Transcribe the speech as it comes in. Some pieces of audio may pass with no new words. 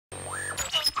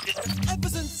Ever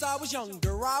since I was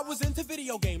younger, I was into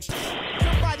video games.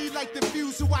 Somebody like the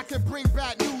Fuse so I can bring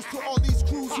bad news to all these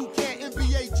crews who can't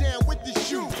NBA jam with the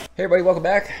shoe. Hey everybody, welcome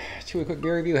back to a quick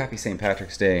beer review. Happy St.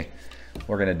 Patrick's Day.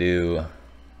 We're gonna do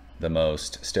the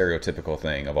most stereotypical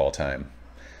thing of all time.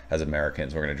 As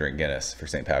Americans, we're gonna drink Guinness for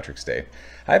St. Patrick's Day.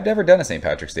 I've never done a St.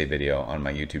 Patrick's Day video on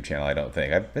my YouTube channel, I don't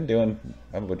think. I've been doing,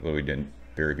 what we doing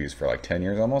beer reviews for like 10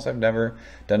 years almost. I've never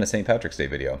done a St. Patrick's Day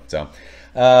video. So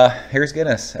here's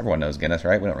Guinness. Everyone knows Guinness,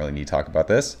 right? We don't really need to talk about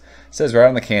this. It says right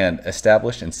on the can,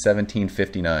 established in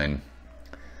 1759.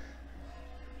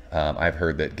 I've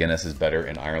heard that Guinness is better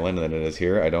in Ireland than it is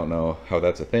here. I don't know how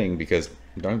that's a thing because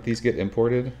don't these get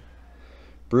imported?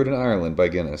 Brewed in Ireland by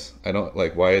Guinness. I don't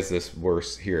like, why is this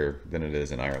worse here than it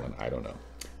is in Ireland? I don't know,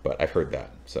 but I've heard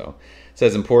that. So it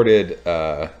says imported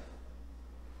by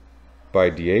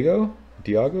Diageo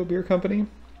Beer Company.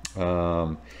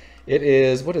 It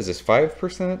is, what is this,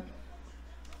 5%?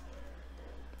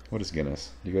 What is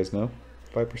Guinness? Do you guys know?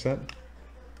 5%?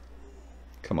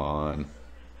 Come on.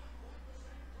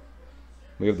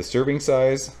 We have the serving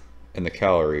size and the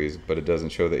calories, but it doesn't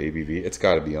show the ABV. It's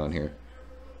got to be on here.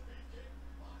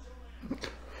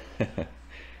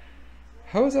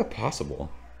 How is that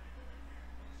possible?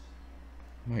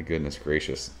 My goodness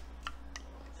gracious.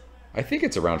 I think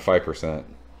it's around 5%.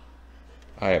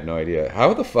 I have no idea.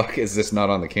 How the fuck is this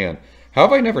not on the can? How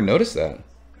have I never noticed that?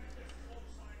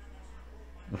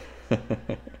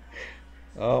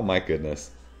 Oh my goodness.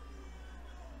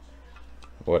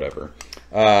 Whatever.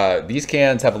 These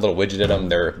cans have a little widget in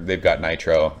them. They've got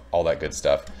nitro, all that good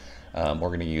stuff. We're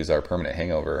going to use our permanent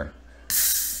hangover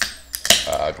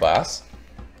glass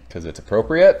because it's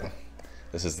appropriate.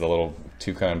 This is the little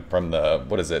toucan from the,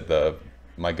 what is it, the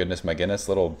my goodness my Guinness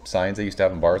little signs they used to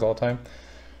have in bars all the time.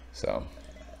 So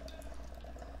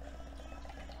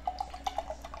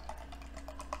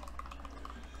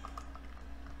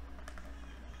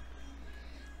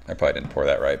I probably didn't pour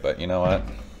that right, but you know what,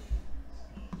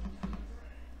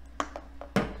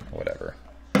 whatever.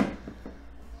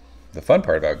 The fun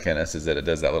part about Guinness is that it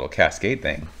does that little cascade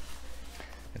thing.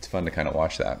 It's fun to kind of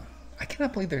watch that. I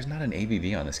cannot believe there's not an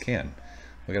ABV on this can.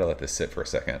 We gotta let this sit for a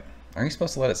second. Aren't you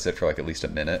supposed to let it sit for like at least a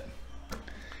minute?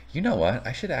 You know what?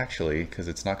 I should actually, because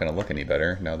it's not gonna look any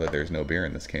better now that there's no beer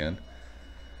in this can.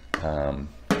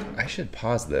 I should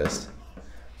pause this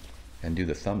and do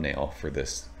the thumbnail for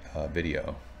this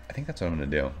video. I think that's what I'm gonna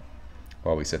do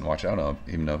while we sit and watch it. I don't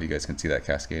even know if you guys can see that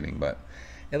cascading, but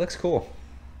it looks cool.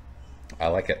 I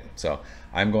like it. So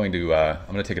I'm going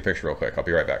to take a picture real quick. I'll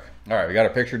be right back. All right, we got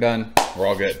our picture done. We're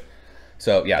all good.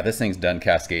 So yeah, this thing's done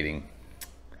cascading.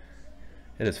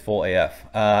 It is full AF.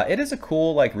 It is a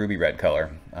cool like ruby red color,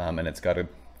 and it's got a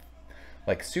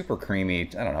like super creamy,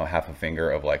 I don't know, half a finger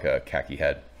of like a khaki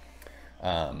head.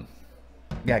 Yeah,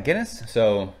 Guinness.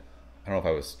 So I don't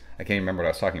know if I can't even remember what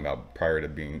I was talking about prior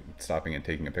to stopping and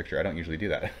taking a picture. I don't usually do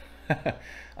that.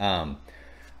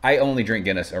 I only drink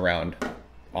Guinness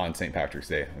on St. Patrick's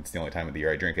Day. It's the only time of the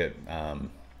year I drink it.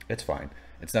 It's fine.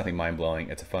 It's nothing mind-blowing.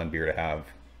 It's a fun beer to have.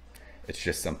 It's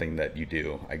just something that you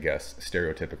do, I guess,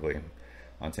 stereotypically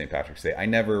on St. Patrick's Day. I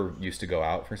never used to go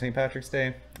out for St. Patrick's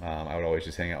Day. I would always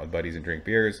just hang out with buddies and drink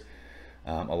beers.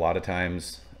 A lot of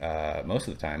times, most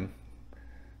of the time,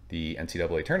 the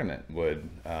NCAA tournament would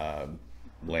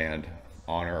land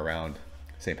on or around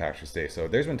St. Patrick's Day. So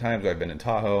there's been times where I've been in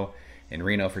Tahoe, in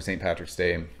Reno for St. Patrick's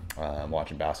Day,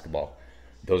 watching basketball.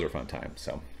 Those are fun times.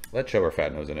 So let's show our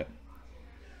fat nose in it.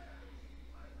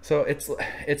 So it's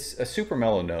a super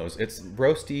mellow nose. It's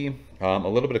roasty, a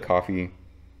little bit of coffee,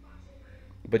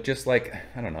 but just like,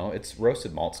 I don't know, it's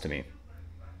roasted malts to me.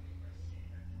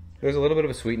 There's a little bit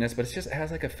of a sweetness, but it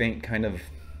has like a faint kind of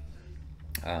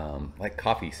like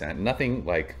coffee scent. Nothing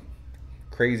like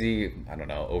crazy, I don't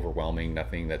know, overwhelming.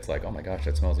 Nothing that's like, oh my gosh,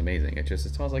 that smells amazing. It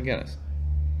smells like Guinness.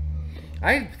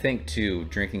 I think too,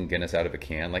 drinking Guinness out of a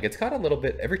can, like it's got a little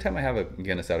bit, every time I have a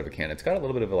Guinness out of a can, it's got a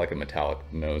little bit of like a metallic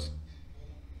nose.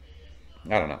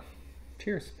 I don't know.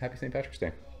 Cheers. Happy St. Patrick's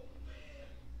Day.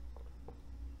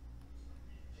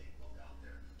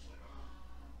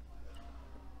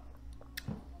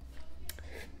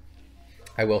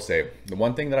 I will say, the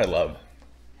one thing that I love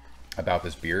about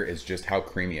this beer is just how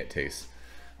creamy it tastes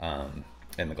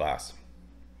in the glass.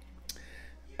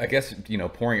 I guess, you know,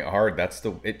 pouring it hard,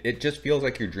 it just feels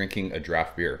like you're drinking a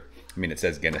draft beer. I mean, it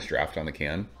says Guinness Draught on the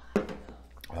can,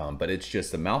 but it's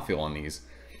just the mouthfeel on these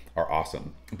are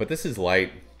awesome. But this is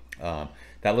light.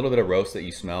 That little bit of roast that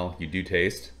you smell, you do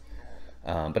taste,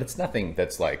 but it's nothing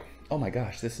that's like, oh my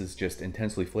gosh, this is just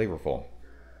intensely flavorful.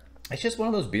 It's just one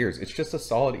of those beers. It's just a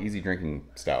solid, easy drinking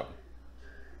stout.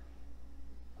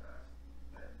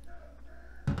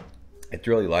 It's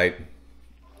really light,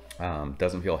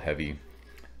 doesn't feel heavy,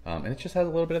 and it just has a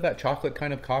little bit of that chocolate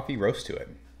kind of coffee roast to it.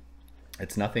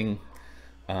 It's nothing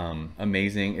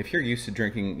amazing. If you're used to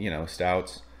drinking, you know,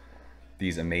 stouts,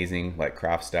 these amazing like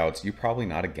craft stouts, you're probably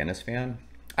not a Guinness fan.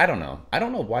 I don't know. I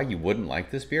don't know why you wouldn't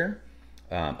like this beer,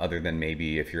 other than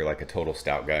maybe if you're like a total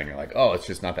stout guy and you're like, oh, it's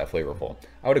just not that flavorful.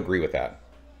 I would agree with that.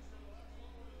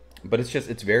 But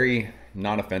it's very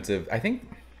non-offensive. I think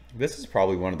this is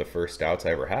probably one of the first stouts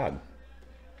I ever had,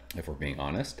 if we're being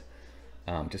honest,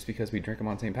 just because we drink them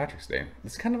on St. Patrick's Day.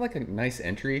 It's kind of like a nice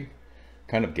entry,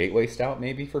 kind of gateway stout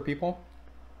maybe for people.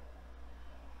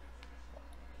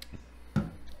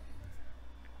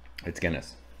 It's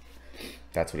Guinness.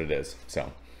 That's what it is.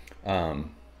 So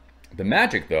the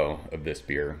magic though of this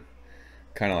beer,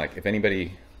 kind of like, if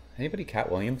anybody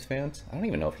Cat Williams fans, I don't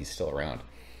even know if he's still around.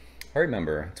 I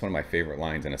remember, it's one of my favorite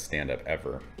lines in a stand-up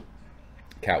ever.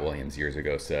 Cat Williams years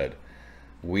ago said,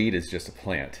 weed is just a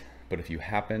plant, but if you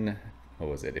happen, what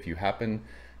was it? If you happen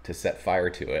to set fire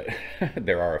to it,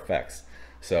 there are effects.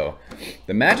 So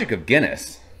the magic of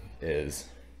Guinness is,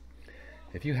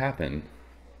 if you happen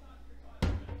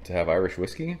to have Irish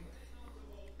whiskey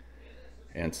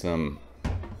and some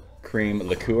cream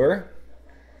liqueur,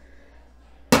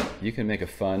 you can make a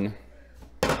fun,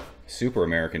 super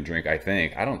American drink, I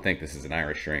think. I don't think this is an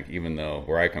Irish drink, even though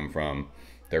where I come from,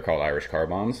 they're called Irish car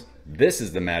bombs. This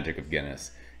is the magic of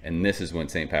Guinness, and this is when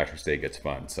St. Patrick's Day gets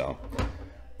fun. So,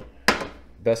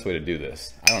 best way to do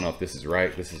this. I don't know if this is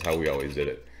right. This is how we always did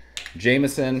it.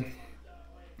 Jameson,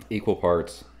 equal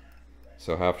parts.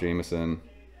 So half Jameson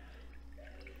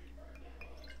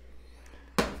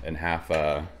and half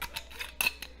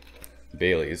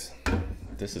Bailey's.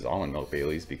 This is almond milk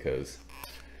Bailey's because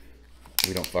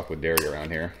we don't fuck with dairy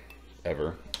around here,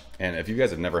 ever. And if you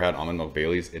guys have never had almond milk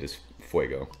Bailey's, it is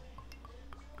fuego.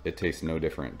 It tastes no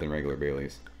different than regular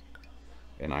Bailey's.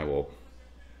 And I will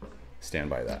stand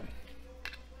by that.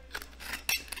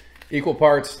 Equal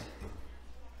parts.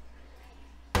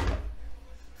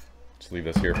 Just leave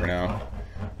this here for now.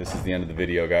 This is the end of the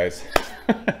video, guys.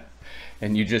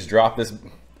 And you just drop this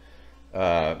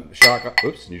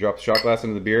you drop the shot glass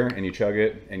into the beer and you chug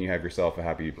it and you have yourself a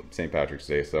happy St. Patrick's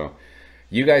Day. So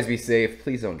you guys be safe.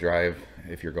 Please don't drive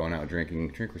if you're going out drinking.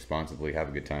 Drink responsibly. Have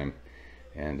a good time.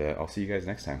 And I'll see you guys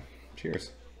next time.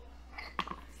 Cheers.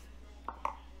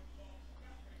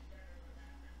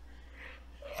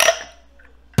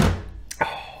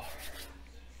 Oh,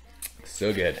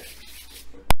 so good.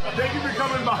 Thank you for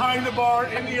coming behind the bar,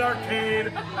 in the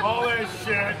arcade, all that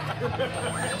shit.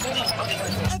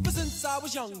 Ever since I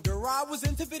was younger, I was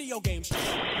into video games.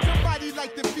 Somebody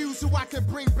like the fuse so I can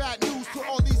bring bad news to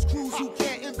all these crews who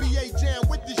can't NBA jam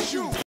with the shoe.